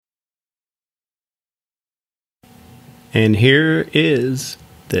And here is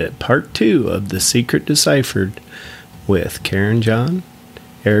the part 2 of The Secret Deciphered with Karen John,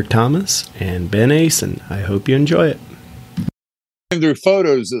 Eric Thomas, and Ben Asen. I hope you enjoy it. Through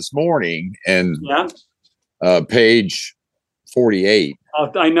photos this morning, and page 48.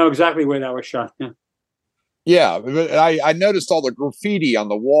 I know exactly where that was shot. Yeah, but I noticed all the graffiti on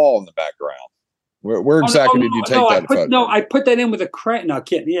the wall in the background. Where exactly did you take that photo? No, I put that in with a crayon. No,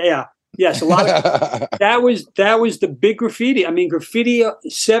 kidding. Yeah. Yes, a lot of that was the big graffiti. I mean, graffiti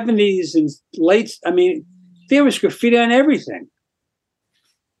 70s and late. I mean, there was graffiti on everything.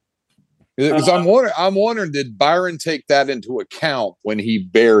 Because I'm wondering, did Byron take that into account when he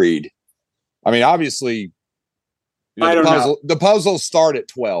buried? I mean, obviously, I don't know. The puzzles start at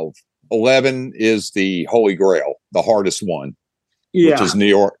 12. 11 is the Holy Grail, the hardest one, which is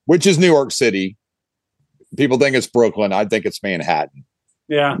New York City. People think it's Brooklyn. I think it's Manhattan.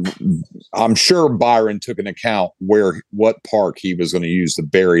 Yeah. I'm sure Byron took into account what park he was going to use to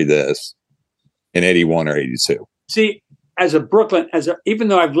bury this in 81 or 82. See, even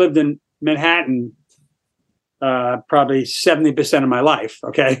though I've lived in Manhattan probably 70% of my life,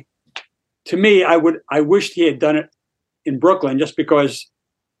 okay, to me, I wished he had done it in Brooklyn, just because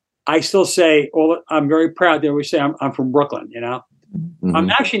I still say, I'm very proud. They always say I'm from Brooklyn, you know. Mm-hmm. I'm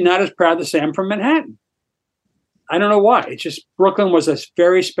actually not as proud to say I'm from Manhattan. I don't know why. It's just Brooklyn was a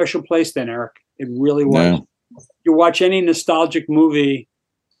very special place then, Eric. It really was. Yeah. You watch any nostalgic movie,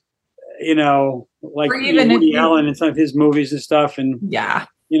 you know, like Woody Allen and some of his movies and stuff, and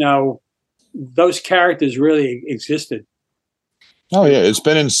you know, those characters really existed. Oh yeah, it's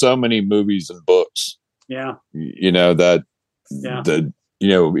been in so many movies and books. Yeah, you know that you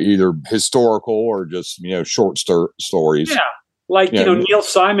know, either historical or just, you know, short stories. Yeah, like you know, Neil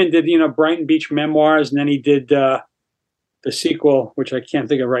Simon did, you know, Brighton Beach Memoirs, and then he did the sequel, which I can't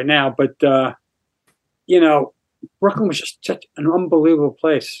think of right now. But you know, Brooklyn was just such an unbelievable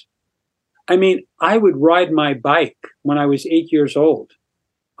place. I mean, I would ride my bike when I was 8 years old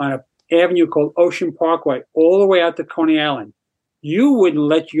on an avenue called Ocean Parkway all the way out to Coney Island. You wouldn't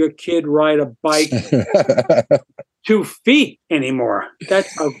let your kid ride a bike 2 feet anymore.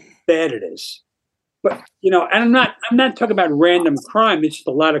 That's how bad it is. But you know, and I'm not talking about random crime. It's just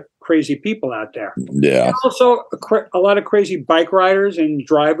a lot of crazy people out there. Yeah. And also a lot of crazy bike riders and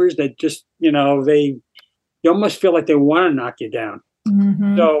drivers that just, you know, you almost feel like they want to knock you down.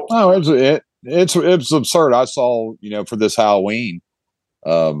 Mm-hmm. So it's absurd. I saw, you know, for this Halloween,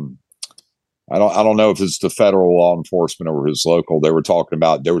 I don't know if it's the federal law enforcement or his local. They were talking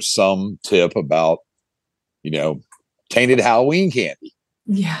about, there was some tip about, you know, tainted Halloween candy.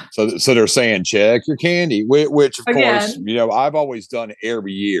 Yeah. So they're saying, check your candy, which of course, you know, I've always done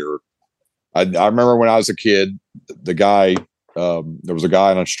every year. I remember when I was a kid, the guy, there was a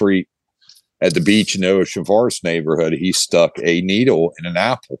guy on the street at the beach in the Ocean Forest neighborhood. He stuck a needle in an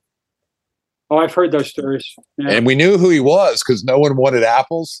apple. Oh, I've heard those stories. Yeah. And we knew who he was because no one wanted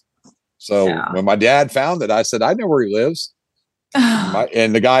apples. So when my dad found it, I said, I know where he lives.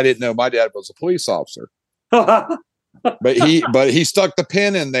 And the guy didn't know my dad was a police officer. But he stuck the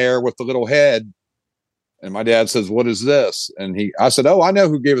pin in there with the little head. And my dad says, what is this? And I said, oh, I know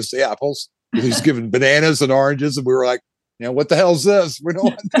who gave us the apples. He's giving bananas and oranges. And we were like, you know, what the hell is this? We don't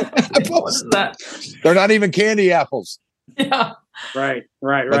want apples. They're not even candy apples. Yeah. Right.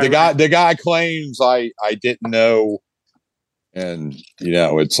 But the guy claims I didn't know. And, you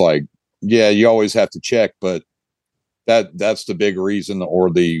know, it's like, yeah, you always have to check, but that's the big reason. Or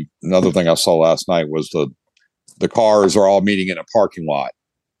another thing I saw last night was the cars are all meeting in a parking lot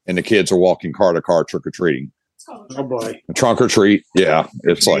and the kids are walking car to car trick or treating. Oh boy. Trunk or treat. Yeah.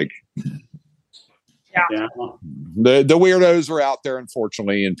 It's like, yeah. The weirdos are out there,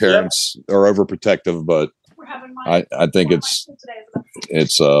 unfortunately, and parents are overprotective, but I think it's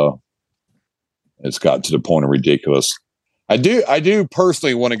got to the point of ridiculous. I do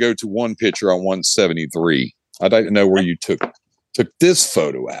personally want to go to one picture on 173. I'd like to know where you took this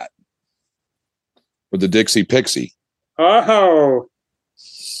photo at with the Dixie Pixie. Oh,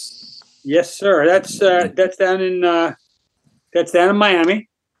 yes, sir. That's down in Miami.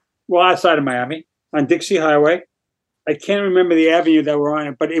 Well, outside of Miami on Dixie Highway. I can't remember the avenue that we're on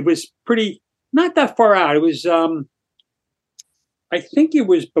it, but it was not that far out. It was I think it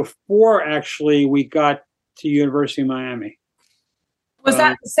was before actually we got to University of Miami. Was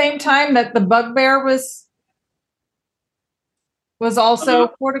that the same time that the bugbear was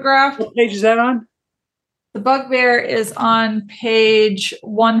also photographed? What page is that on? The bugbear is on page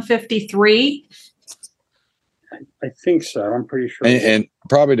 153. I think so. I'm pretty sure. And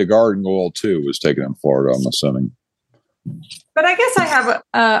probably the garden wall too was taken in Florida, I'm assuming. But I guess I have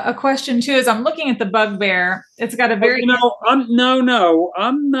a question too. As I'm looking at the bugbear, it's got a very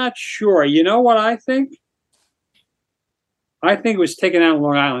I'm not sure. You know what I think? I think it was taken out on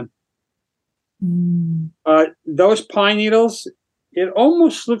Long Island. Those pine needles, it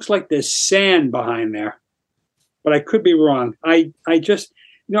almost looks like there's sand behind there, but I could be wrong. I just,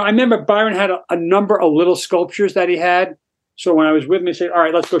 I remember Byron had a number of little sculptures that he had. So when I was with him, he said, all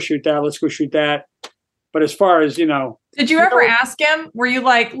right, let's go shoot that. Let's go shoot that. But as far as, Did you ever ask him, were you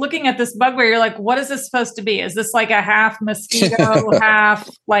like looking at this bugbear? You're like, what is this supposed to be? Is this like a half mosquito, half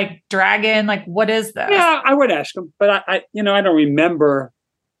like dragon? Like, what is this? Yeah, I would ask him, but I don't remember,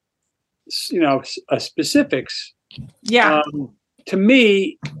 specifics. Yeah. To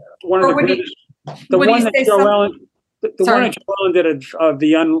me, one of the greatest, the one that Joe Ellen did of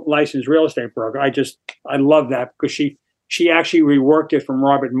the unlicensed real estate broker. I love that because she actually reworked it from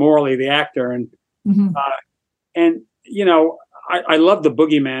Robert Morley, the actor, and I love the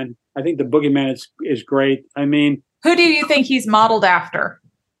Boogeyman. I think the Boogeyman is great. I mean, who do you think he's modeled after?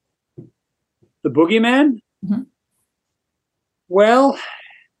 The Boogeyman? Mm-hmm. Well,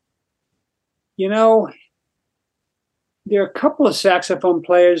 there are a couple of saxophone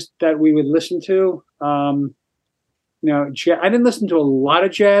players that we would listen to. I didn't listen to a lot of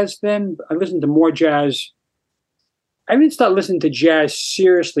jazz then. I listened to more jazz. I didn't start listening to jazz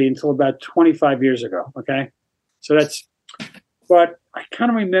seriously until about 25 years ago. Okay. So but I kind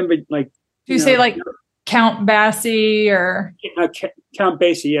of remember like. Do you say like Count Basie or? Count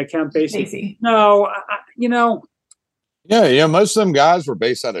Basie. Yeah. Count Basie. Basie. No, Yeah. Most of them guys were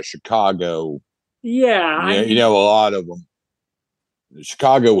based out of Chicago. Yeah. A lot of them.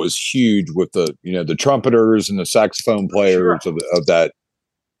 Chicago was huge with the, the trumpeters and the saxophone players of that,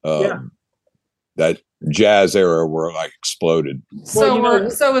 that jazz era were like exploded. So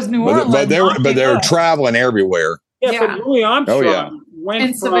was New Orleans. But they were traveling everywhere. Yeah, but Louis Armstrong went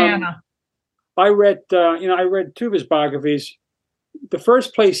in Savannah. I read two of his biographies. The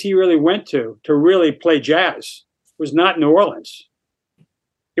first place he really went to really play jazz was not New Orleans.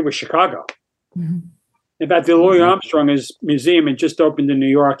 It was Chicago. Mm-hmm. In fact, the Louis Armstrong museum had just opened in New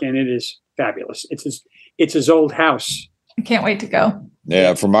York, and it is fabulous. It's his old house. I can't wait to go.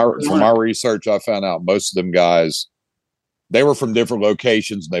 Yeah, from our research, I found out most of them guys, they were from different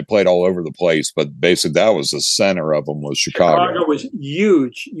locations and they played all over the place. But basically, that was the center of them was Chicago. Chicago was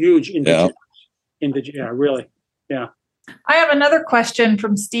huge really. Yeah. I have another question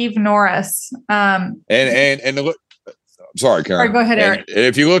from Steve Norris. And look, I'm sorry, Karen. All right, go ahead, Eric. And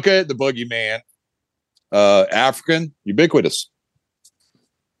if you look at the Boogeyman, African, ubiquitous.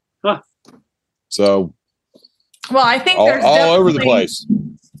 Huh. So. Well, I think there's all over the place.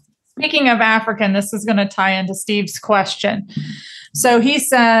 Speaking of African, this is going to tie into Steve's question. So he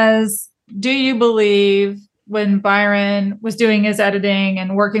says, do you believe when Byron was doing his editing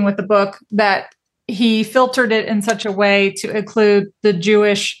and working with the book that he filtered it in such a way to include the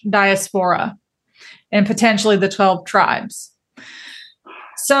Jewish diaspora and potentially the 12 tribes?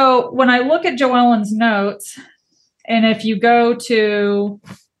 So when I look at Joellen's notes, and if you go to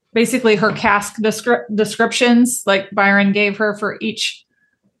basically her cask descriptions, like Byron gave her for each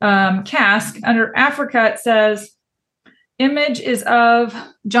cask, under Africa, it says, image is of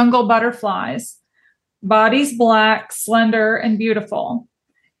jungle butterflies, bodies black, slender, and beautiful.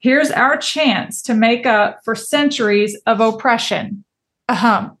 Here's our chance to make up for centuries of oppression.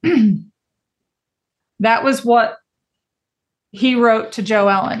 That was what he wrote to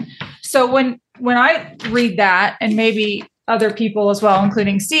Joellen. So when I read that, and maybe other people as well,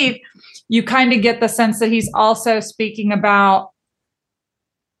 including Steve, you kind of get the sense that he's also speaking about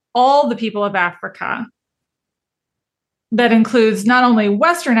all the people of Africa. That includes not only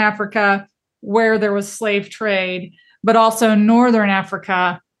Western Africa, where there was slave trade, but also Northern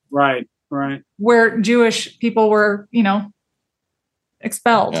Africa. Right. Where Jewish people were,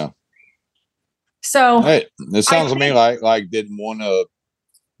 expelled. Yeah. So it sounds to me like didn't want to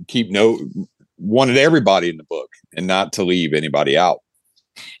wanted everybody in the book and not to leave anybody out.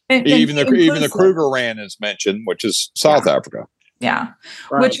 Even the Kruger Rand is mentioned, which is South Africa. Yeah.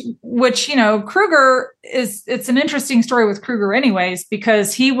 Right. Which, Kruger it's an interesting story with Kruger anyways,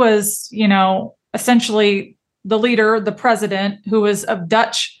 because he was, essentially the leader, the president, who was of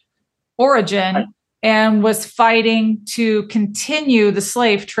Dutch origin and was fighting to continue the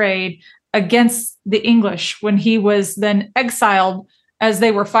slave trade against the English when he was then exiled as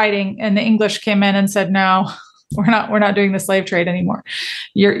they were fighting, and the English came in and said, no, we're not doing the slave trade anymore.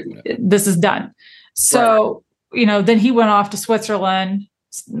 This is done. So, then he went off to Switzerland,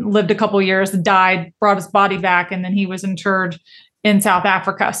 lived a couple of years, died, brought his body back, and then he was interred in South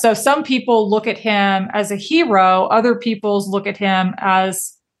Africa. So some people look at him as a hero. Other people look at him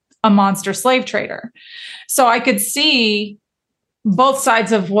as a monster slave trader. So I could see both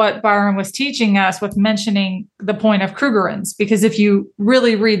sides of what Byron was teaching us with mentioning the point of Krugerrands, because if you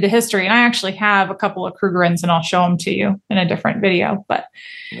really read the history, and I actually have a couple of Krugerrands and I'll show them to you in a different video, but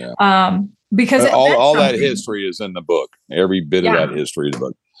because all that history is in the book. Every bit of that history is in the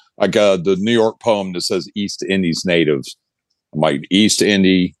book. Like the New York poem that says East Indies natives, like East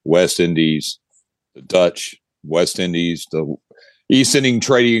Indies, West Indies, the Dutch, West Indies, the East Indian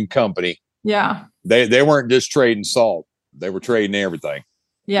Trading Company. Yeah. They weren't just trading salt. They were trading everything.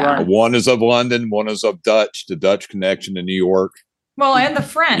 Yeah. Right. One is of London, one is of Dutch, the Dutch connection to New York. Well, and the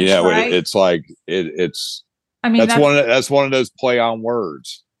French. Right? It's like it's. I mean, that's one of those play on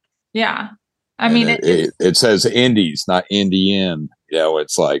words. Yeah, I mean, it says Indies, not Indian.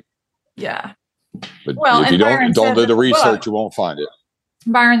 It's like. Yeah. But if you don't do the research, you won't find it.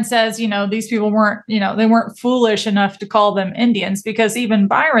 Byron says, these people weren't, they weren't foolish enough to call them Indians, because even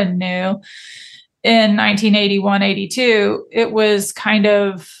Byron knew in 1981, 82, it was kind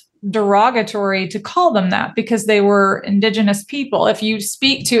of derogatory to call them that because they were indigenous people. If you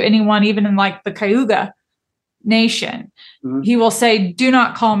speak to anyone, even in like the Cayuga Nation, he will say, do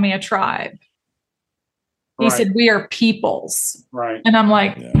not call me a tribe. He said, we are peoples. Right. And I'm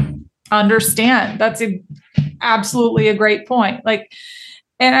like, understand. That's absolutely a great point. Like,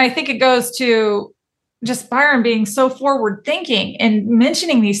 and I think it goes to just Byron being so forward thinking and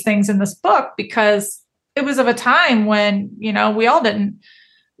mentioning these things in this book, because it was of a time when, we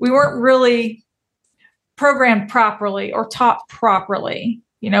weren't really programmed properly or taught properly.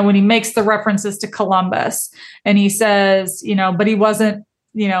 When he makes the references to Columbus and he says, but he wasn't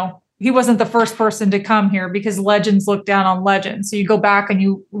the first person to come here because legends look down on legends. So you go back and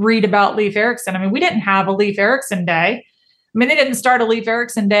you read about Leif Erikson. I mean, we didn't have a Leif Erikson Day. I mean, they didn't start a Leif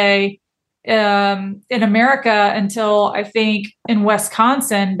Erikson Day in America until I think in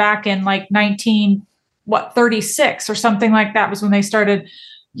Wisconsin back in like 36 or something like that was when they started,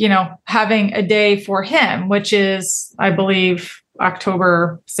 having a day for him, which is, I believe,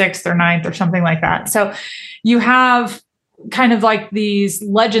 October 6th or 9th or something like that. So you have kind of like these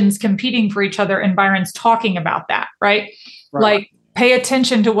legends competing for each other, and Byron's talking about that, right? Like, pay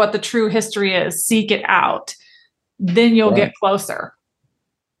attention to what the true history is, seek it out, then you'll get closer.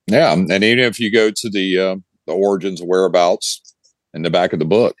 Yeah, and even if you go to the origins and whereabouts in the back of the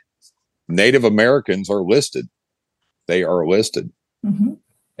book, Native Americans are listed. They are listed. Mm-hmm.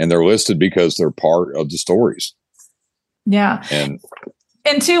 And they're listed because they're part of the stories. Yeah. And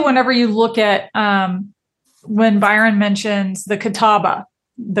two, whenever you look at when Byron mentions the Catawba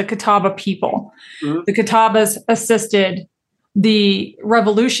people, the Catawbas assisted the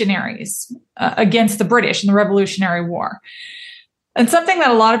revolutionaries against the British in the Revolutionary War. And something that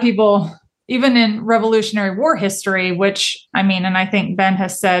a lot of people, even in Revolutionary War history, which, I mean, and I think Ben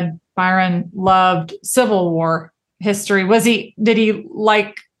has said Byron loved Civil War history. Did he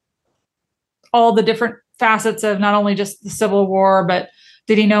like all the different facets of not only just the Civil War, but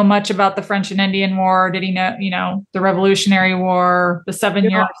did he know much about the French and Indian War? Did he know, the Revolutionary War, the 7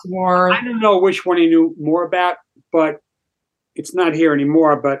 Years' War? I don't know which one he knew more about, but it's not here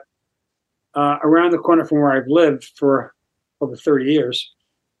anymore. But around the corner from where I've lived for over 30 years,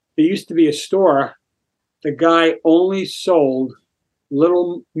 there used to be a store. The guy only sold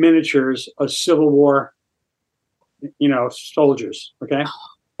little miniatures of Civil War, soldiers. Okay.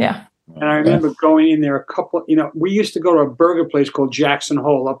 Yeah. And I remember going in there we used to go to a burger place called Jackson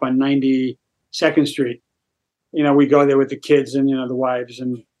Hole up on 92nd Street. We go there with the kids and, the wives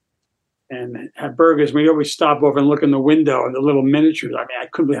and have burgers. We always stop over and look in the window and the little miniatures. I mean, I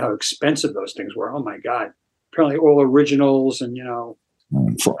couldn't believe how expensive those things were. Oh my God. Apparently all originals and,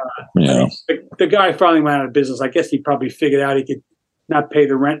 the guy finally went out of business. I guess he probably figured out he could not pay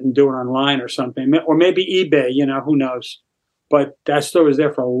the rent and do it online or something, or maybe eBay, who knows. But that store was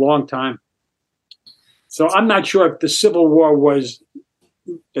there for a long time. So I'm not sure if the Civil War was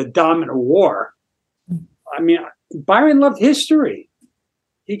the dominant war. I mean, Byron loved history.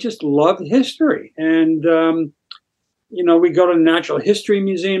 He just loved history. And, we go to the Natural History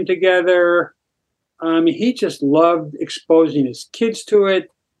Museum together. He just loved exposing his kids to it.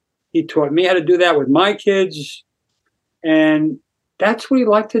 He taught me how to do that with my kids. And that's what he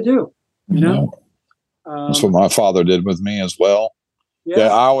liked to do, That's what my father did with me as well. Yeah,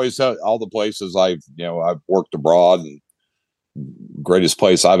 I always all the places I've worked abroad, and greatest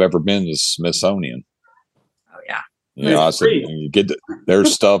place I've ever been is Smithsonian. Oh yeah. I said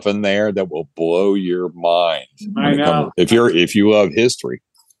there's stuff in there that will blow your mind. I know. If you love history.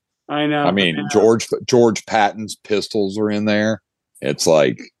 I know. I mean, George Patton's pistols are in there. It's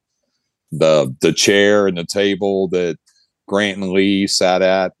like the chair and the table that Grant and Lee sat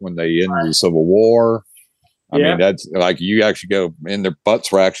at when they ended the Civil War. I mean, that's like you actually go in, their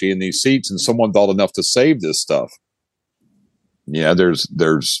butts were actually in these seats, and someone thought enough to save this stuff. Yeah,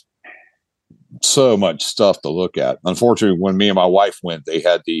 there's so much stuff to look at. Unfortunately, when me and my wife went, they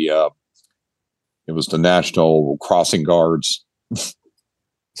had it was the National Crossing Guards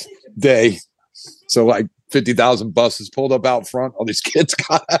Day. So like 50,000 buses pulled up out front. All these kids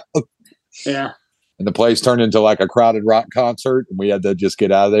got out. Yeah. And the place turned into like a crowded rock concert, and we had to just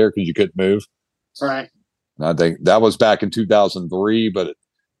get out of there because you couldn't move. Right. And I think that was back in 2003, but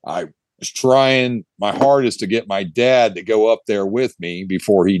I was trying my hardest to get my dad to go up there with me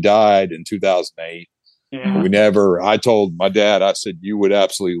before he died in 2008. Yeah. I told my dad, I said, you would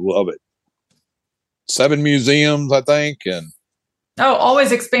absolutely love it. 7 museums, I think. And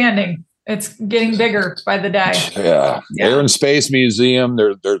always expanding. It's getting bigger by the day. Yeah. Air and Space Museum.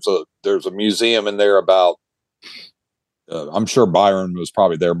 There's a museum in there about, I'm sure Byron was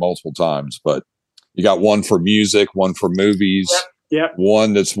probably there multiple times, but you got one for music, one for movies,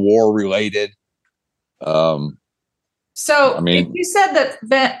 one that's war related. So I mean, if you said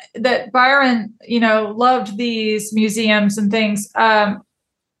that Byron, loved these museums and things, how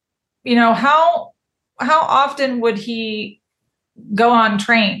often would he go on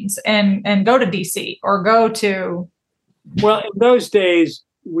trains and go to DC or go to? Well, in those days,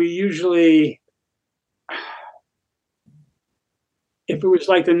 we usually, if it was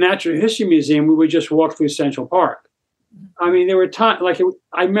like the Natural History Museum, we would just walk through Central Park. I mean, there were times,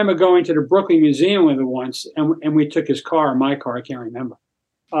 I remember going to the Brooklyn Museum with him once, and we took his car, or my car, I can't remember.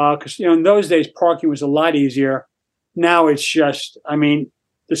 Because, in those days, parking was a lot easier. Now it's just,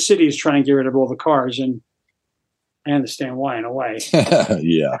 the city is trying to get rid of all the cars, and I understand why in a way.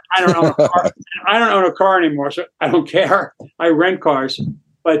 Yeah. I don't own a car. I don't own a car anymore, so I don't care. I rent cars.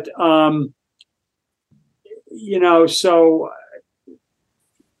 But, so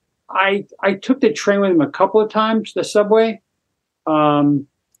I took the train with him a couple of times, the subway.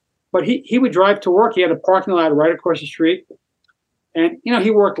 But he would drive to work. He had a parking lot right across the street. And,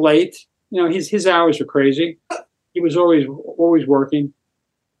 he worked late. His hours were crazy. He was always working.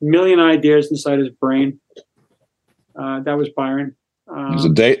 A million ideas inside his brain. That was Byron. He was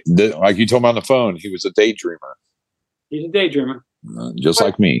like you told me on the phone, he was a daydreamer. He's a daydreamer. Just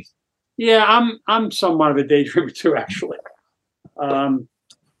like me. Yeah, I'm somewhat of a daydreamer too, actually. So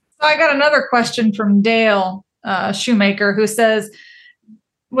I got another question from Dale Shoemaker, who says,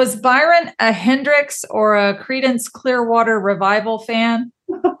 was Byron a Hendrix or a Creedence Clearwater Revival fan?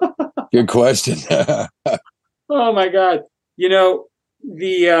 Good question. Oh my God.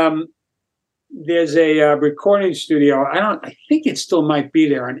 There's a recording studio. I think it still might be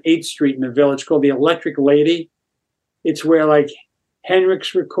there on 8th Street in the Village, called the Electric Lady. It's where like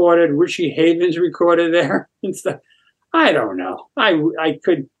Hendrix recorded, Richie Havens recorded there and stuff. I don't know.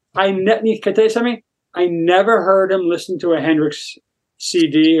 Could I tell you something? I never heard him listen to a Hendrix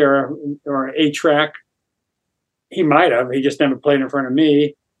CD or 8-track. He might have. He just never played in front of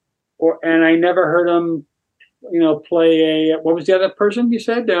me. And I never heard him, play what was the other person you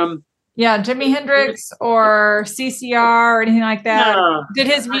said? Jimi Hendrix or CCR or anything like that. No. Did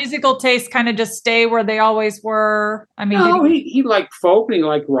his musical taste kind of just stay where they always were? No, he liked folk and he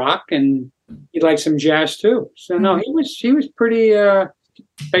liked rock and he liked some jazz too. So no, he was pretty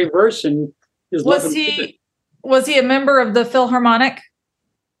diverse in his love. Was he a member of the Philharmonic?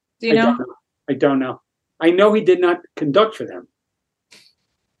 Do you know? I don't know. I know he did not conduct for them.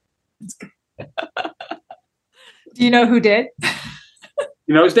 Do you know who did?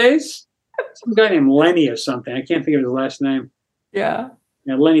 In those days? Some guy named Lenny or something. I can't think of his last name. Yeah.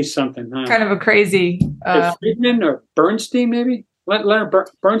 Yeah, Lenny something. Huh? Kind of a crazy. Friedman or Bernstein, maybe? Leonard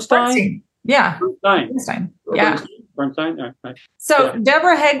Bernstein? Yeah. Bernstein. Yeah. Bernstein? All right. So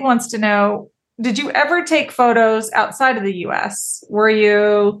Deborah Haig wants to know, did you ever take photos outside of the U.S.? Were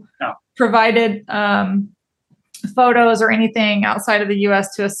you provided photos or anything outside of the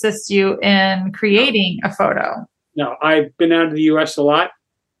U.S. to assist you in creating a photo? No, I've been out of the U.S. a lot.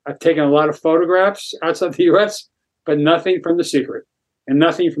 I've taken a lot of photographs outside the U.S., but nothing from The Secret, and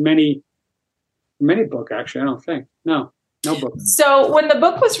nothing from any book. Actually, I don't think. No book. So when the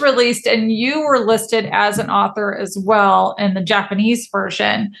book was released, and you were listed as an author as well in the Japanese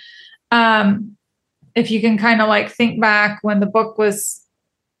version, if you can kind of like think back when the book was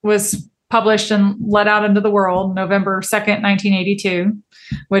published and let out into the world, November 2nd, 1982,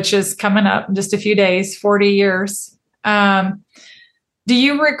 which is coming up in just a few days, 40 years. Do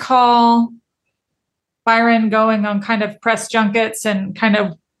you recall Byron going on kind of press junkets and kind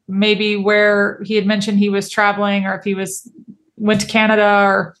of maybe where he had mentioned he was traveling, or if he was, went to Canada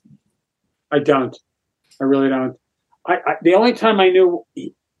or? I don't. I really don't. The only time I knew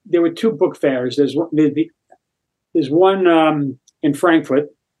there were two book fairs. There's one in Frankfurt,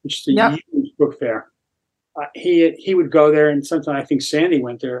 which is a huge book fair. He would go there, and sometimes I think Sandy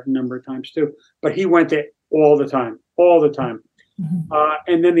went there a number of times too. But he went there all the time. Mm-hmm.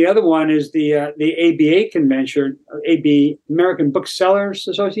 And then the other one is the ABA convention, AB American Booksellers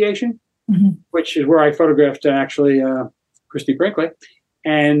Association, mm-hmm. which is where I photographed actually Christy Brinkley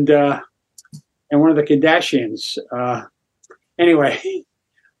and one of the Kardashians. Anyway,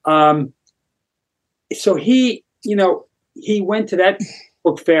 so he went to that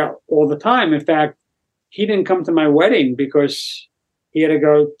book fair all the time. In fact, he didn't come to my wedding because he had to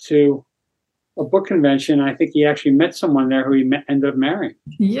go to a book convention. I think he actually met someone there who he ended up marrying.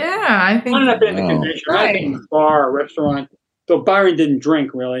 Yeah, I think. I ended up in the convention. Right. I think in a bar or restaurant. Though Byron didn't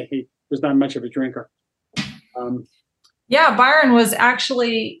drink, really. He was not much of a drinker. Yeah, Byron was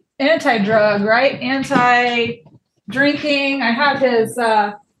actually anti-drug, right? Anti-drinking. I have his...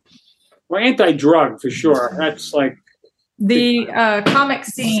 Well, anti-drug, for sure. That's like... The comic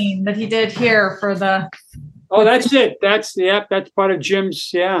scene that he did here for the... Oh, that's it. That's part of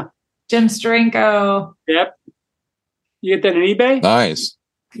Jim's, Jim Steranko. Yep. You get that on eBay? Nice.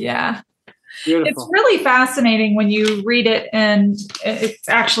 Yeah. Beautiful. It's really fascinating when you read it, and it's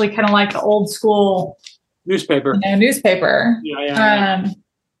actually kind of like the old school newspaper. Newspaper. Yeah.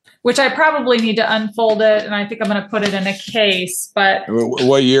 Which I probably need to unfold it, and I think I'm going to put it in a case. But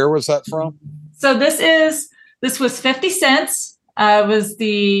what year was that from? So this was 50 cents. It was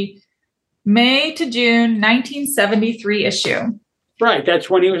the May to June 1973 issue. Right. That's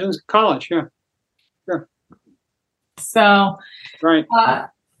when he was in college. Yeah. Sure. So. Right.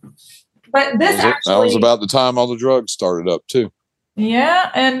 But this actually. That was about the time all the drugs started up too. Yeah,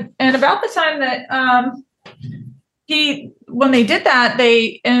 and about the time that when they did that,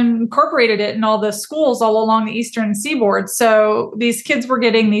 they incorporated it in all the schools all along the Eastern Seaboard. So these kids were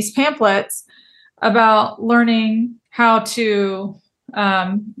getting these pamphlets about learning how to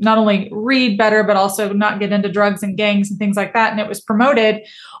not only read better, but also not get into drugs and gangs and things like that. And it was promoted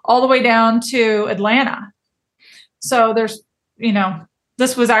all the way down to Atlanta. So there's,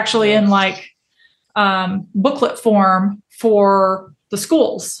 this was actually in like booklet form for the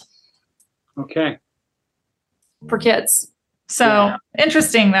schools. Okay. For kids. So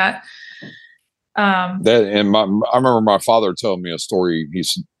interesting that. I remember my father telling me a story. He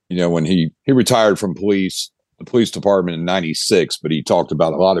said, when he retired from the police department in 96, but he talked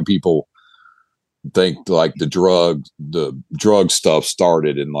about a lot of people think like the drug stuff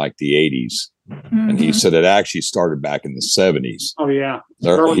started in like the 80s. Mm-hmm. And he said it actually started back in the 70s. Oh yeah.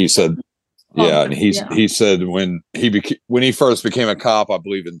 He said, and he said when he first became a cop, I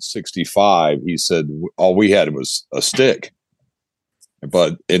believe in 65, he said all we had was a stick.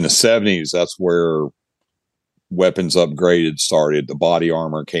 But in the 70s, that's where weapons upgraded started. The body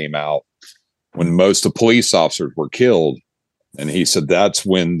armor came out when most of the police officers were killed. And he said that's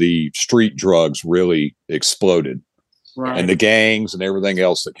when the street drugs really exploded. Right. And the gangs and everything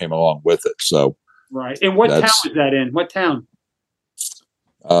else that came along with it. So, right. And what town was that in? What town?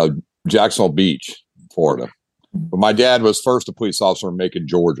 Jacksonville Beach, Florida. But my dad was first a police officer in Macon,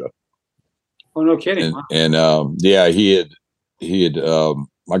 Georgia. Oh, no kidding. And he had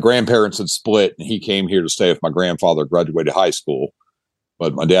my grandparents had split, and he came here to stay with my grandfather, graduated high school.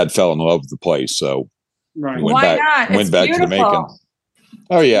 But my dad fell in love with the place, so right. went back to Macon.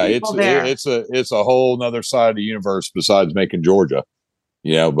 Oh yeah, it's a whole nother side of the universe besides Macon, Georgia.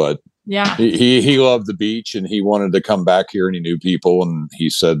 But yeah, he loved the beach, and he wanted to come back here, and he knew people, and he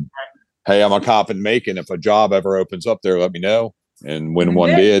said, "Hey, I'm a cop in Macon. If a job ever opens up there, let me know." And when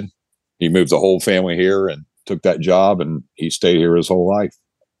one did, he moved the whole family here and took that job, and he stayed here his whole life.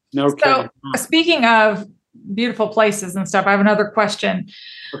 No kidding. So, speaking of beautiful places and stuff, I have another question.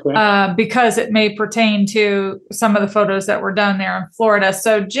 Okay. Because it may pertain to some of the photos that were done there in Florida.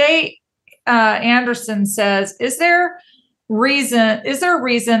 So Jay Anderson says, is there a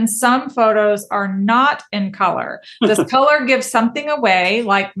reason some photos are not in color? Does color give something away,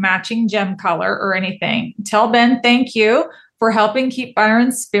 like matching gem color or anything? Tell Ben thank you for helping keep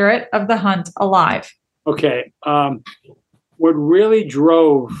Byron's spirit of the hunt alive. Okay. What really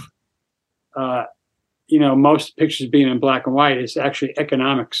drove most pictures being in black and white is actually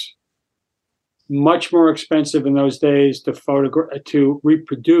economics. Much more expensive in those days to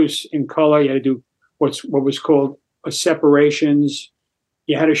reproduce in color. You had to do what was called separations.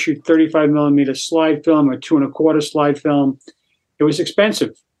 You had to shoot 35 millimeter slide film or 2 1/4 slide film. It was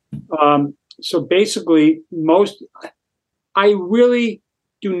expensive. So basically, I really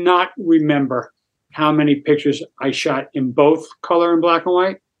do not remember how many pictures I shot in both color and black and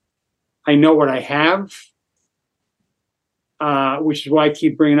white. I know what I have, which is why I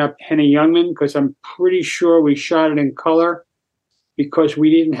keep bringing up Henny Youngman, because I'm pretty sure we shot it in color because we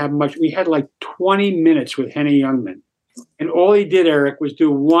didn't have much. We had like 20 minutes with Henny Youngman. And all he did, Eric, was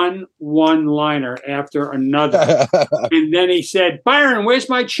do one-liner after another. And then he said, Byron, where's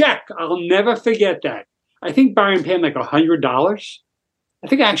my check? I'll never forget that. I think Byron paid him like $100. I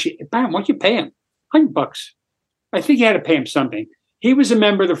think actually, Byron, what'd you pay him? $100. I think he had to pay him something. He was a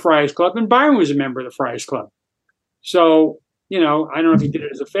member of the Friars Club, and Byron was a member of the Friars Club. So, I don't know if he did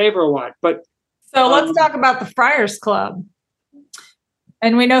it as a favor or what. But so let's talk about the Friars Club.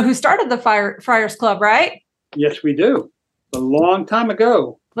 And we know who started the Friars Club, right? Yes, we do. A long time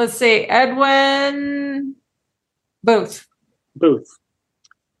ago. Let's see. Edwin Booth.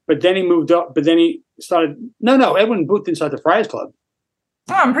 But then he moved up. But then he started. No. Edwin Booth didn't start the Friars Club.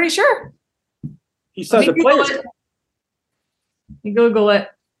 Oh, I'm pretty sure. He started the Players Club. You Google it.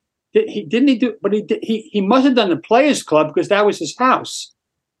 Didn't he do? But he must have done the Players Club because that was his house.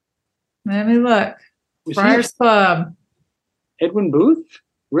 Let me look. Friars Club. Edwin Booth?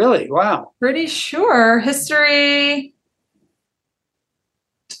 Really? Wow. Pretty sure. History.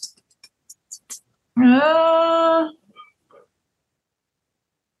 Yeah,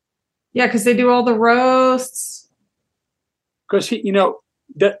 because they do all the roasts. Because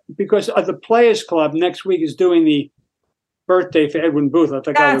because of the Players Club next week is doing the birthday for Edwin Booth. I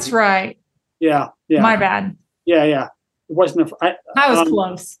think that's right. Yeah. My bad. Yeah. It wasn't I was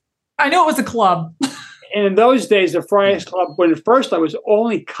close. I knew it was a club. And in those days, the Friars Club, when at first I was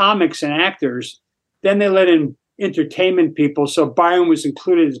only comics and actors, then they let in entertainment people. So Byron was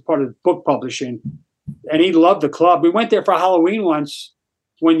included as part of book publishing, and he loved the club. We went there for Halloween one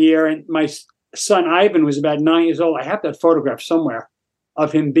year, and my son Ivan was about 9 years old. I have that photograph somewhere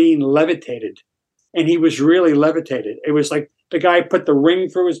of him being levitated, and he was really levitated. It was like the guy put the ring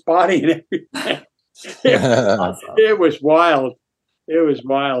through his body and everything. It was wild. It was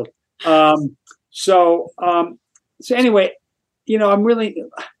wild. So anyway, I already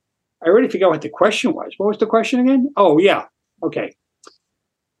forgot what the question was. What was the question again? Oh, yeah. Okay.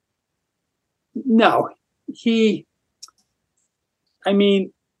 No, it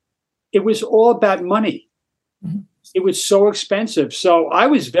was all about money. Mm-hmm. It was so expensive. So I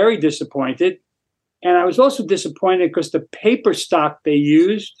was very disappointed. And I was also disappointed because the paper stock they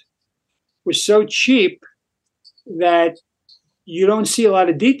used was so cheap that you don't see a lot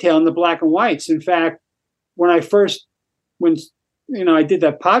of detail in the black and whites. In fact, when I did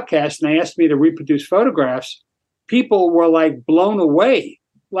that podcast and they asked me to reproduce photographs, people were like blown away.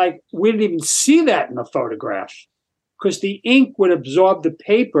 Like we didn't even see that in the photograph because the ink would absorb the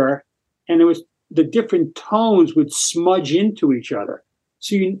paper and the different tones would smudge into each other.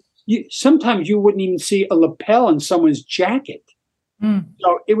 So sometimes you wouldn't even see a lapel in someone's jacket. Mm.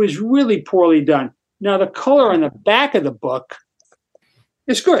 So it was really poorly done. Now the color on the back of the book,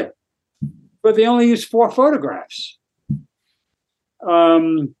 it's good, but they only used 4 photographs.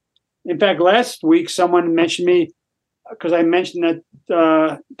 In fact, last week someone mentioned me because I mentioned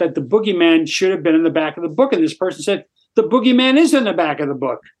that the boogeyman should have been in the back of the book, and this person said the boogeyman is in the back of the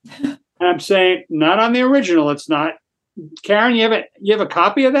book, and I'm saying not on the original. It's not. Karen, you have a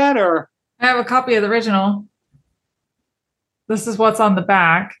copy of that, or I have a copy of the original. This is what's on the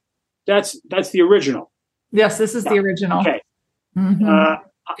back. That's the original. Yes, this is the original. Okay. Mm-hmm.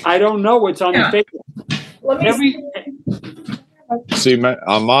 I don't know what's on the Facebook. See,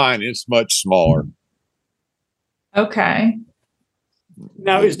 on mine, it's much smaller. Okay.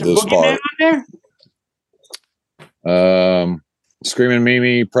 Now, is the boogeyman on there? Screaming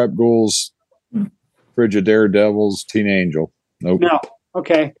Mimi, Prep Ghouls, Frigid Daredevils, Teen Angel. Nope. No.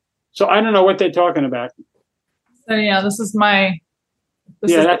 Okay. So I don't know what they're talking about. So yeah, this is my.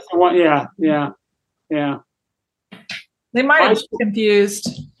 That's the one. Yeah. They might have been confused.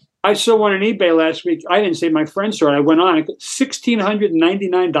 I saw one on eBay last week. I didn't say my friend saw it. I went on.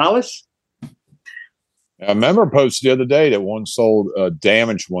 $1,699. I remember posted the other day that one sold,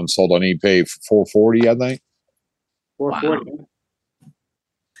 damaged one sold on eBay for $440, I think. $440. Wow.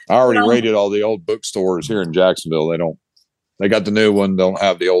 I already rated all the old bookstores here in Jacksonville. They got the new one, don't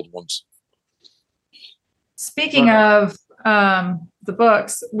have the old ones. Speaking of the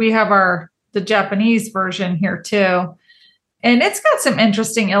books, we have the Japanese version here too. And it's got some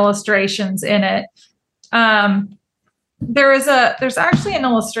interesting illustrations in it. There's actually an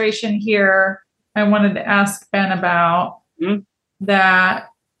illustration here I wanted to ask Ben about that.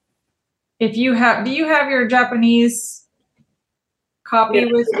 Do you have your Japanese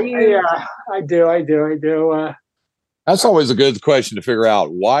copy with you? Yeah, I do. That's always a good question to figure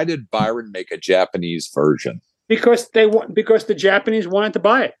out. Why did Byron make a Japanese version? Because the Japanese wanted to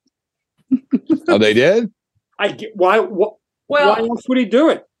buy it. Oh, they did? Why else would he do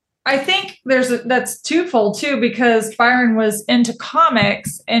it? I think that's twofold too, because Byron was into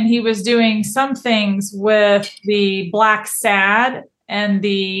comics and he was doing some things with the Black Sad and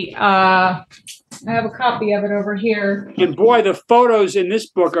the I have a copy of it over here. And boy, the photos in this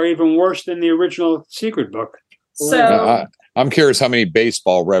book are even worse than the original Secret book. So I'm curious how many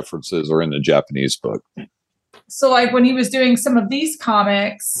baseball references are in the Japanese book. So like when he was doing some of these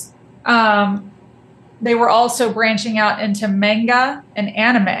comics, they were also branching out into manga and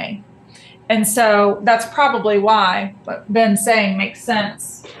anime. And so that's probably why what Ben's saying makes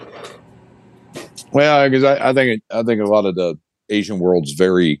sense. Well, because I think a lot of the Asian world's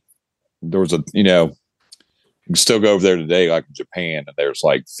there was you can still go over there today, like in Japan, and there's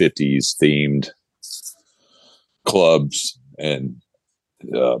like 50s themed clubs and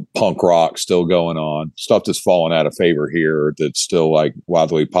punk rock still going on. Stuff that's fallen out of favor here that's still like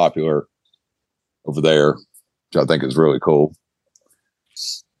wildly popular over there, which I think is really cool.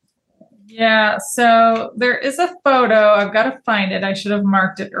 Yeah, so there is a photo. I've got to find it. I should have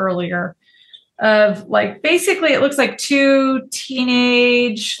marked it earlier. Of like basically it looks like two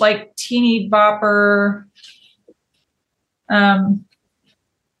teenage, like teeny bopper.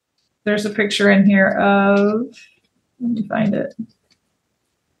 There's a picture in here of, let me find it.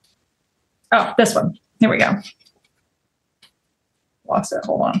 Oh, this one. Here we go. Lost it.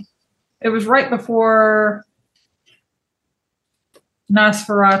 Hold on. It was right before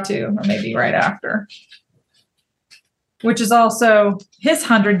Nosferatu, or maybe right after, which is also his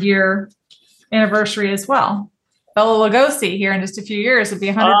 100-year anniversary as well. Bela Lugosi here in just a few years would be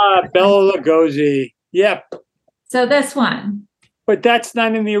 100. Bela Lugosi. Yep. So this one. But that's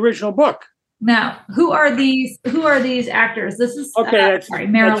not in the original book. Now, who are these actors? This is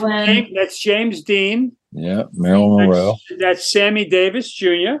Marilyn. That's James Dean. Yeah, Marilyn Monroe. That's Sammy Davis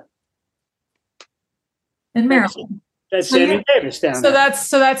Jr. And Marilyn. That's Sammy Davis down there.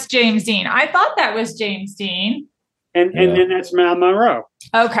 So that's James Dean. I thought that was James Dean. And then that's Marilyn Monroe.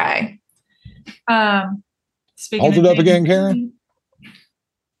 Okay. Hold it up again, Karen.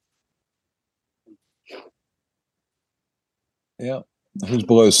 Yeah. Who's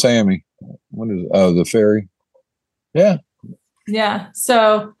below Sammy? What is the fairy? Yeah. Yeah.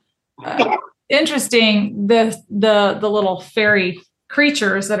 So interesting. The little fairy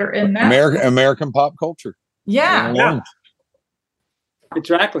creatures that are in that American pop culture. Yeah.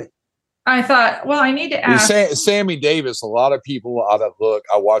 Exactly. I thought, well, I need to ask Sammy Davis. A lot of people ought to look.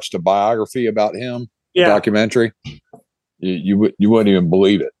 I watched a biography about him, documentary. You wouldn't even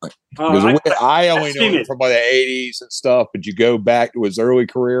believe it. I only know him from the 80s and stuff, but you go back to his early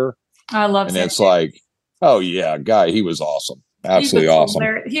career. I love and it's like, oh yeah, guy, he was awesome. Absolutely awesome.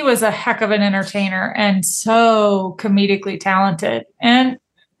 He was a heck of an entertainer and so comedically talented and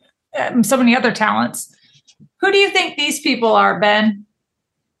so many other talents. Who do you think these people are, Ben?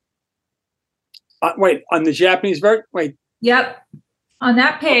 Wait, on the Japanese version? Wait. Yep. On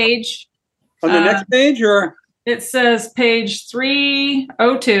that page. On the next page, or? It says page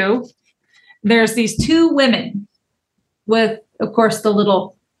 302. There's these two women with, of course, the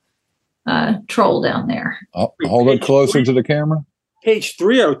little troll down there. Hold it closer to the camera. Page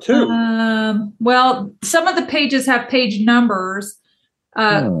 302. Well, some of the pages have page numbers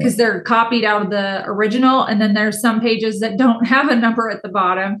because they're copied out of the original, and then there's some pages that don't have a number at the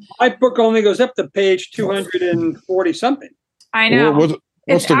bottom. My book only goes up to page 240 something. I know.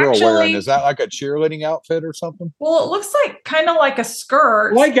 What's the girl wearing? Is that like a cheerleading outfit or something? Well, it looks like kind of like a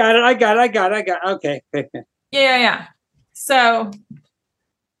skirt. Oh, I got it. Okay. Yeah. So.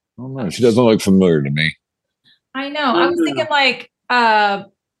 I don't know. She doesn't look familiar to me. I know. I was thinking like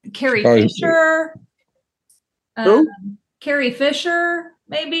Carrie Fisher. Who? Carrie Fisher,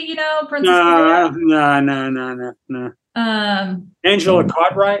 maybe, Princess. No. Angela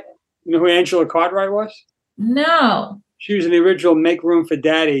Cartwright. You know who Angela Cartwright was? No. She was in the original Make Room for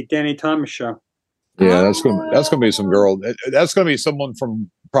Daddy, Danny Thomas show. Yeah, that's gonna be some girl. That's gonna be someone from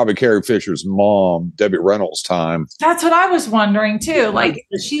probably Carrie Fisher's mom, Debbie Reynolds' time. That's what I was wondering too. Like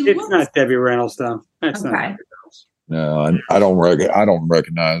it's not Debbie Reynolds though. That's not Debbie Reynolds. No, I don't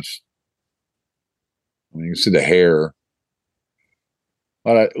recognize. I mean, you can see the hair.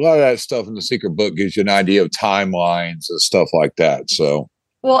 A lot of that stuff in the Secret Book gives you an idea of timelines and stuff like that. So,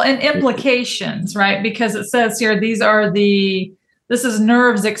 well, and implications, right? Because it says here, this is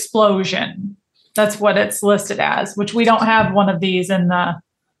Nerve's explosion. That's what it's listed as, which we don't have one of these in the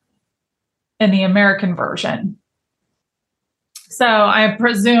American version. So I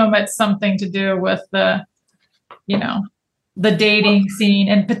presume it's something to do with the, the dating scene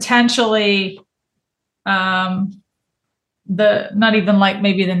and potentially not even like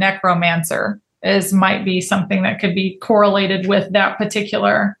maybe the necromancer might be something that could be correlated with that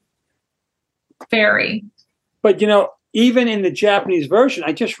particular fairy. But even in the Japanese version,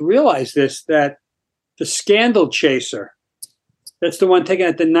 I just realized that the Scandal Chaser, that's the one taken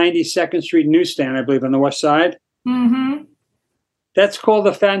at the 92nd Street newsstand, I believe, on the west side. Mm-hmm. That's called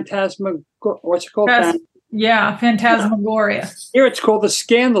the what's it called? Phantasmagoria. Here it's called the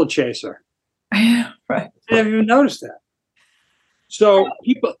Scandal Chaser. Right. I never even noticed that. So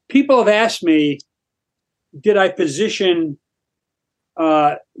people have asked me, did I position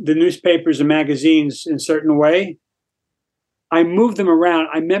the newspapers and magazines in a certain way? I moved them around.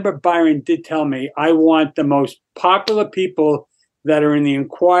 I remember Byron did tell me, I want the most popular people that are in the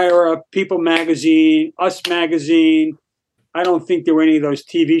Inquirer, People Magazine, Us Magazine. I don't think there were any of those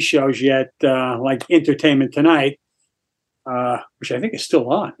TV shows yet, like Entertainment Tonight, which I think is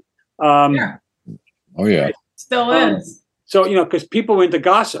still on. Yeah. Oh, yeah. It still is. So, because people were into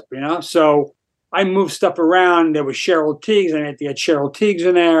gossip, So I moved stuff around. There was Cheryl Tiegs, and they had Cheryl Tiegs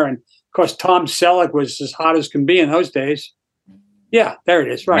in there. And, of course, Tom Selleck was as hot as can be in those days. Yeah, there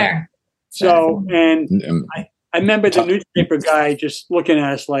it is. Right. There. So, and I remember the newspaper guy just looking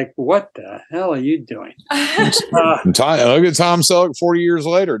at us like, what the hell are you doing? Look at Tom Selleck 40 years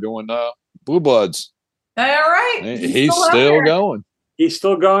later doing Blue Bloods. All right. He's still going. He's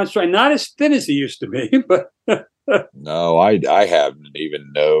still going straight. Not as thin as he used to be, but. No, I haven't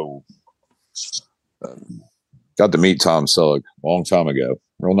even got to meet Tom Selleck a long time ago.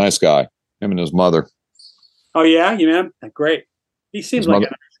 Real nice guy. Him and his mother. Oh, yeah? You know, great. He seems like a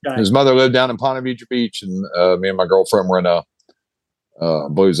nice guy. His mother lived down in Ponte Vedra Beach, and me and my girlfriend were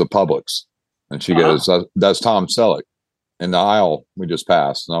in Blues of Publix. And she goes, that's Tom Selleck in the aisle we just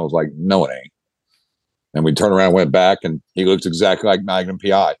passed. And I was like, no, it ain't. And we turned around and went back, and he looked exactly like Magnum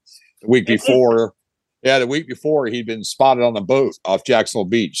P.I. The week before, he'd been spotted on a boat off Jacksonville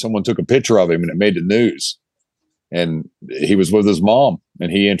Beach. Someone took a picture of him, and it made the news. And he was with his mom,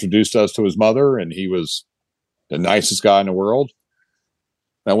 and he introduced us to his mother, and he was the nicest guy in the world.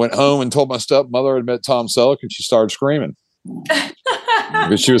 I went home and told my stepmother I'd met Tom Selleck, and she started screaming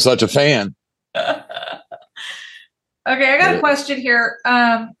because she was such a fan. Okay, I got a question here.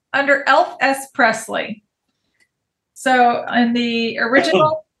 Under Elvis Presley. So in the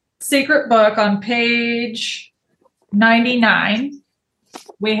original Secret Book on page 99,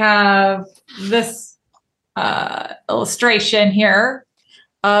 we have this illustration here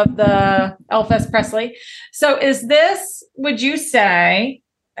of the Elvis Presley. So is this, would you say,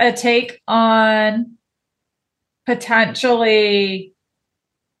 a take on potentially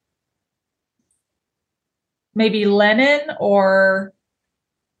maybe Lennon or...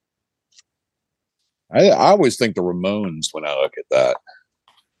 I always think the Ramones when I look at that.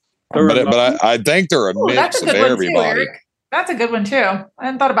 But I think they're a mix of everybody. That's a good one too. I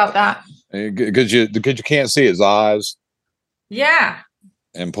hadn't thought about that. Because you can't see his eyes. Yeah.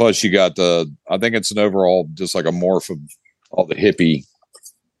 And plus you got I think it's an overall just like a morph of all the hippie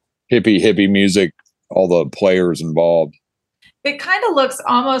music, all the players involved. It kind of looks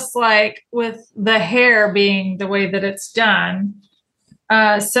almost like, with the hair being the way that it's done,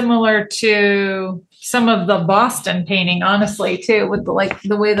 similar to some of the Boston painting, honestly, too, with the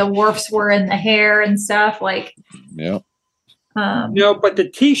way the warps were in the hair and stuff. Like, yeah. But the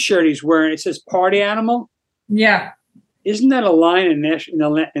T-shirt he's wearing, it says "Party Animal." Yeah. Isn't that a line in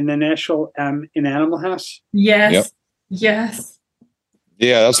the National in Animal House? Yes. Yep. Yes.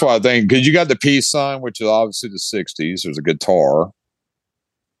 Yeah, that's why I think, because you got the peace sign, which is obviously the 60s. There's a guitar,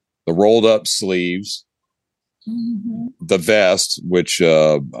 the rolled up sleeves, the vest, which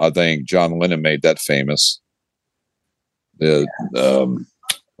I think John Lennon made that famous. What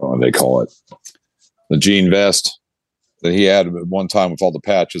do they call it? The jean vest that he had at one time with all the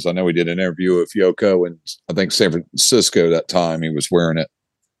patches. I know he did an interview with Yoko in, I think, San Francisco that time. He was wearing it.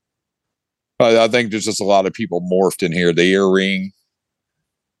 I think there's just a lot of people morphed in here. The earring.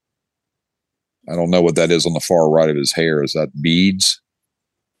 I don't know what that is on the far right of his hair. Is that beads?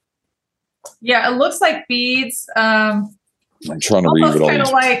 Yeah, it looks like beads. I'm trying to read it all. Kind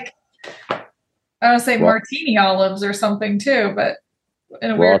of like, I would say martini olives or something too, but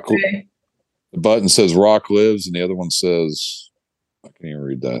in a weird way. The button says "Rock Lives" and the other one says, I can't even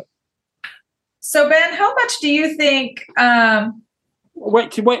read that. So Ben, how much do you think?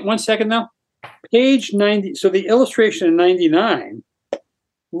 Wait 1 second now. Page 90. So the illustration in 99.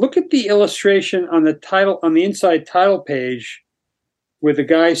 Look at the illustration on the title, on the inside title page, with the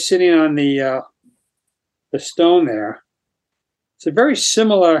guy sitting on the stone there. It's a very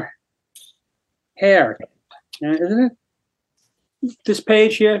similar hair. Isn't it? This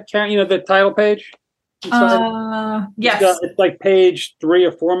page here, the title page? Yes. It's like page 3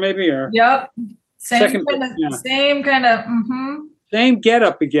 or 4 maybe, or? Yep. Same kind of, Same get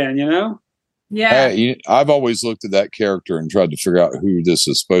up again, Yeah. I've always looked at that character and tried to figure out who this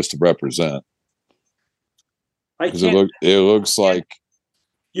is supposed to represent. Because it looks like...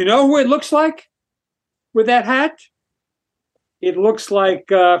 You know who it looks like with that hat? It looks like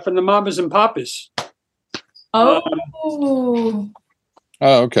from the Mamas and Papas. Oh.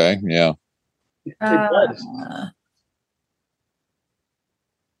 Oh, okay. Yeah. It does.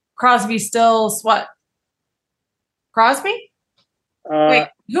 Crosby, Stills, what? Crosby? Wait,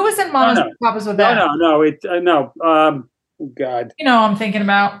 who was in Mamas and Papas with that? No. Oh, God. I'm thinking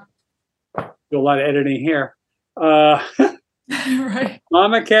about. Do a lot of editing here. Right.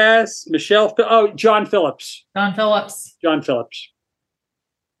 Mama Cass, Michelle. John Phillips. John Phillips.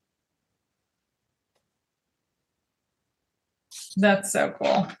 That's so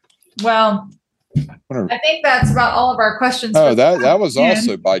cool. Well, I think that's about all of our questions. Oh, that was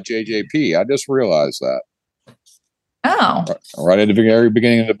also by JJP. I just realized that. Oh. Right at the very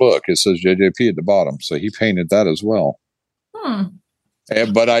beginning of the book, it says JJP at the bottom. So he painted that as well.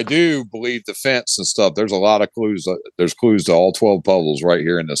 But I do believe the fence and stuff, there's a lot of clues. There's clues to all 12 puzzles right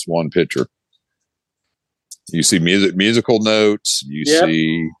here in this one picture. You see musical notes. You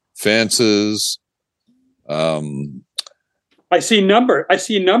see fences. I see numbers.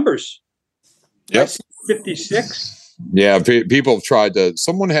 Yep. I see 56. Yeah, people have tried to.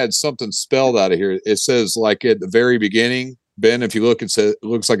 Someone had something spelled out of here. It says, like at the very beginning, Ben, if you look, it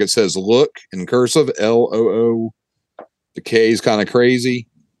looks like it says "look" in cursive, LOO. The K is kind of crazy.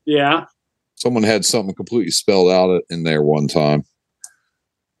 Yeah. Someone had something completely spelled out in there one time.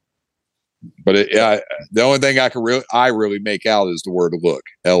 But the only thing I really make out is the word "look,"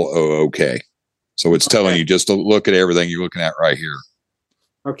 LOOK. So it's telling you just to look at everything you're looking at right here.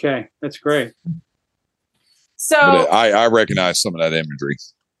 Okay, that's great. So I recognize some of that imagery.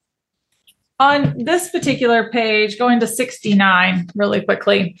 On this particular page, going to 69 really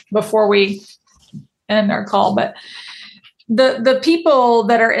quickly before we end our call, but the people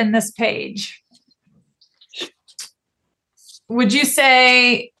that are in this page, would you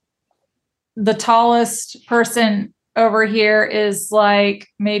say the tallest person over here is like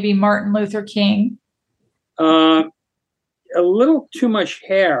maybe Martin Luther King? A little too much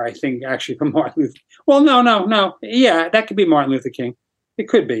hair, I think, actually, for Martin Luther. Well, no. Yeah, that could be Martin Luther King. It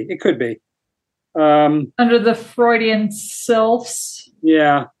could be. Under the Freudian sylphs.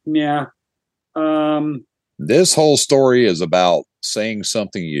 Yeah. This whole story is about saying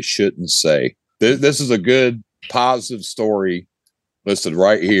something you shouldn't say. This is a good, positive story listed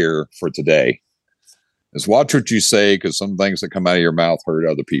right here for today. Is watch what you say, because some things that come out of your mouth hurt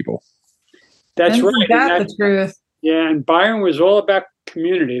other people. That's right. That's the truth. Yeah, and Byron was all about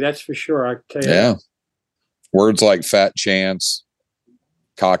community. That's for sure. I tell you. Yeah. Words like fat chance,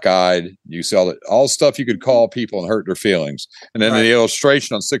 cockeyed. You see all stuff you could call people and hurt their feelings. And then the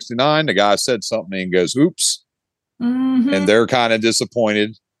illustration on 69, the guy said something and goes, "Oops," and they're kind of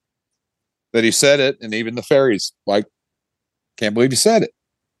disappointed that he said it. And even the fairies like, "Can't believe you said it."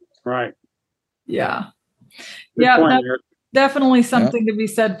 Right. Yeah. Point, definitely something to be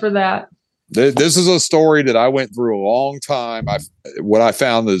said for that. This is a story that I went through a long time. What I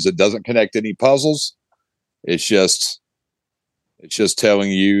found is it doesn't connect any puzzles. It's just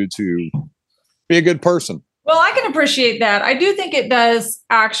telling you to be a good person. Well, I can appreciate that. I do think it does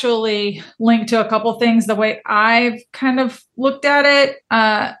actually link to a couple things the way I've kind of looked at it,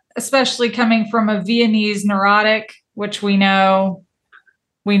 especially coming from a Viennese neurotic, which we know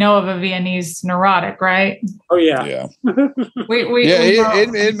of a Viennese neurotic, right? Oh yeah. Yeah.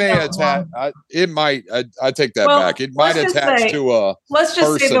 It may attach. It might. I take that back. It might attach to a. Let's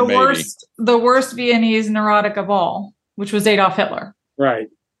just say the worst Viennese neurotic of all, which was Adolf Hitler. Right.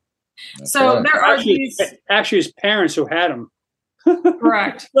 So there are these. Actually, his parents who had him.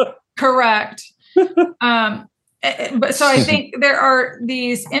 Correct. But so I think there are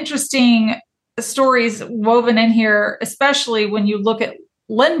these interesting stories woven in here, especially when you look at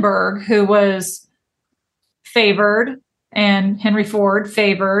Lindbergh, who was favored, and Henry Ford,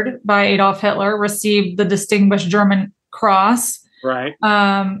 favored by Adolf Hitler, received the Distinguished German Cross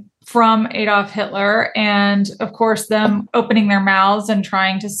from Adolf Hitler. And of course, them opening their mouths and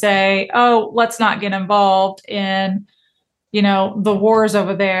trying to say, "Oh, let's not get involved in, the wars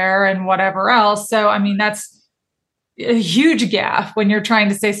over there and whatever else." So, I mean, that's a huge gaffe when you're trying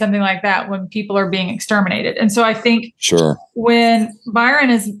to say something like that when people are being exterminated. And so I think when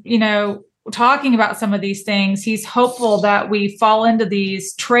Byron is, talking about some of these things, he's hopeful that we fall into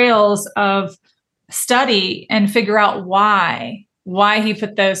these trails of study and figure out why he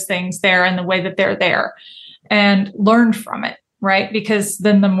put those things there and the way that they're there, and learn from it, right? Because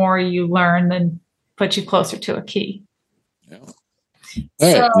then the more you learn, then puts you closer to a key. Yeah.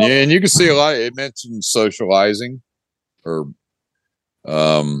 So, and you can see a lot. It mentions socializing, or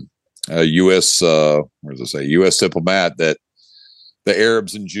a U.S. What does it say? U.S. diplomat, that the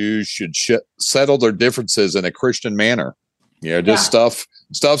Arabs and Jews should settle their differences in a Christian manner. Just stuff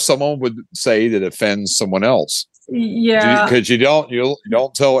someone would say that offends someone else. Yeah, because you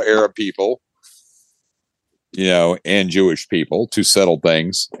don't tell Arab people, and Jewish people to settle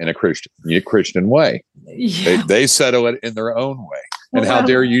things in a Christian way. Yeah. They settle it in their own way. And how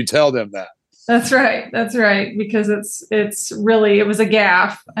dare you tell them that? That's right. Because it was a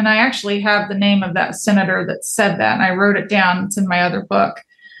gaffe. And I actually have the name of that senator that said that. And I wrote it down. It's in my other book.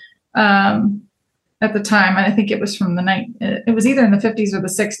 At the time, and I think it was from it was either in the 50s or the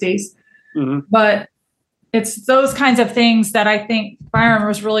 60s. Mm-hmm. But it's those kinds of things that I think Byron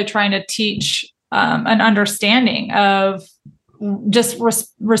was really trying to teach an understanding of just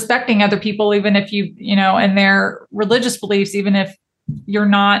respecting other people, even if and their religious beliefs, even if you're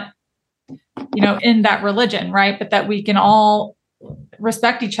not, in that religion, right? But that we can all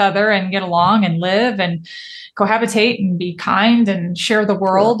respect each other and get along and live and cohabitate and be kind and share the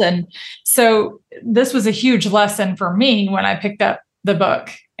world. Sure. And so this was a huge lesson for me when I picked up the book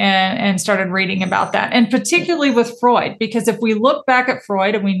and started reading about that, and particularly with Freud, because if we look back at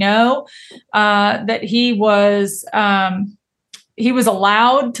Freud, and we know that he was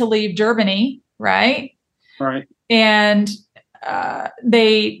allowed to leave Germany, right? Right. And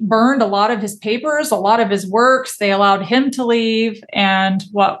they burned a lot of his papers, a lot of his works. They allowed him to leave, and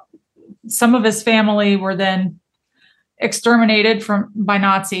some of his family were then exterminated by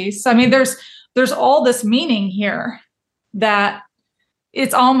Nazis. I mean, there's all this meaning here that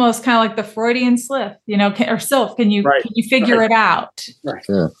it's almost kind of like the Freudian slip, or sylph. Can you figure it out? Right.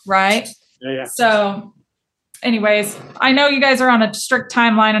 Sure. Right. Yeah. So anyways, I know you guys are on a strict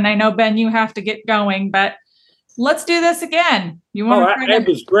timeline, and I know, Ben, you have to get going, but let's do this again. You want to? It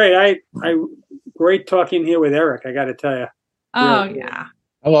was great. I great talking here with Eric. I got to tell you. Oh yeah.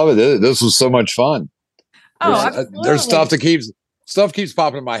 I love it. This was so much fun. There's stuff that keeps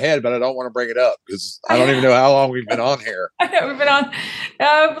popping in my head, but I don't want to bring it up because I don't even know how long we've been on here. I know we've been on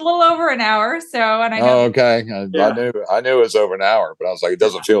a little over an hour. So, and I know. Oh, okay. I knew it was over an hour, but I was like, it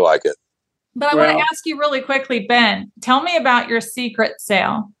doesn't feel like it. But I want to ask you really quickly, Ben. Tell me about your secret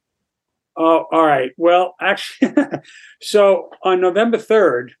sale. Oh, all right. Well, actually, so on November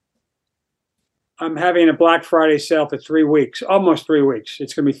 3rd, I'm having a Black Friday sale for 3 weeks, almost 3 weeks.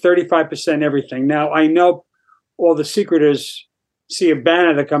 It's going to be 35% everything. Now, I know all the secreters see a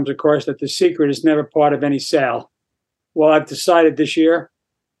banner that comes across that the secret is never part of any sale. Well, I've decided this year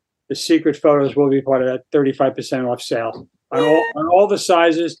the secret photos will be part of that 35% off sale on all the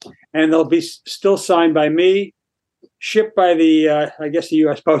sizes, and they'll be still signed by me, shipped by the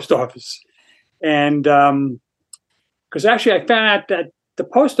U.S. Post Office. And because actually I found out that the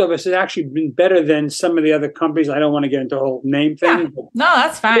post office has actually been better than some of the other companies. I don't want to get into the whole name thing. Yeah. No,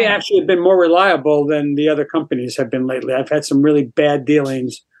 that's fine. They actually have been more reliable than the other companies have been lately. I've had some really bad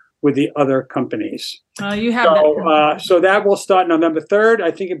dealings with the other companies. You have so that will start November 3rd.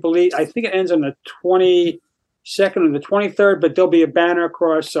 I think it ends on the 22nd or the 23rd, but there'll be a banner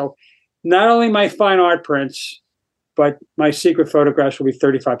across. So not only my fine art prints, but my secret photographs will be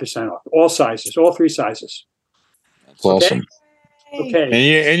 35% off. All sizes, all 3 sizes. That's awesome.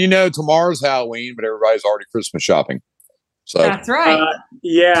 Okay. And tomorrow's Halloween, but everybody's already Christmas shopping. So that's right.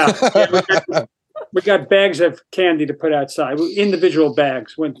 We got bags of candy to put outside. Individual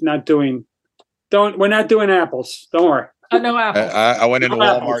bags. We're not doing apples. Don't worry. No apples. I went into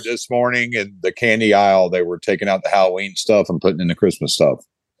Walmart this morning, and the candy aisle, they were taking out the Halloween stuff and putting in the Christmas stuff.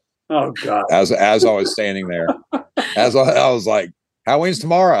 Oh God! As I was standing there, I was like, Halloween's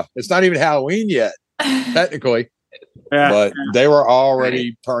tomorrow. It's not even Halloween yet, technically. But they were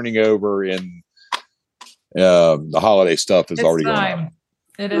already turning over, and the holiday stuff is already going on.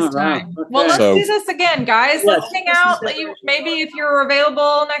 It is time. Okay. Well, let's do this again, guys. Let's hang out. Maybe if you're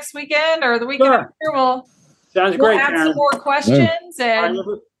available next weekend or the weekend after, sounds great. We'll add some more questions and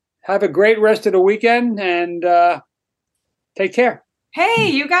have a great rest of the weekend, and take care. Hey,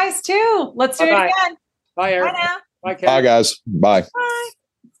 you guys too. Let's do it again. Bye, Eric. Bye now. Bye, Bye, guys. Bye.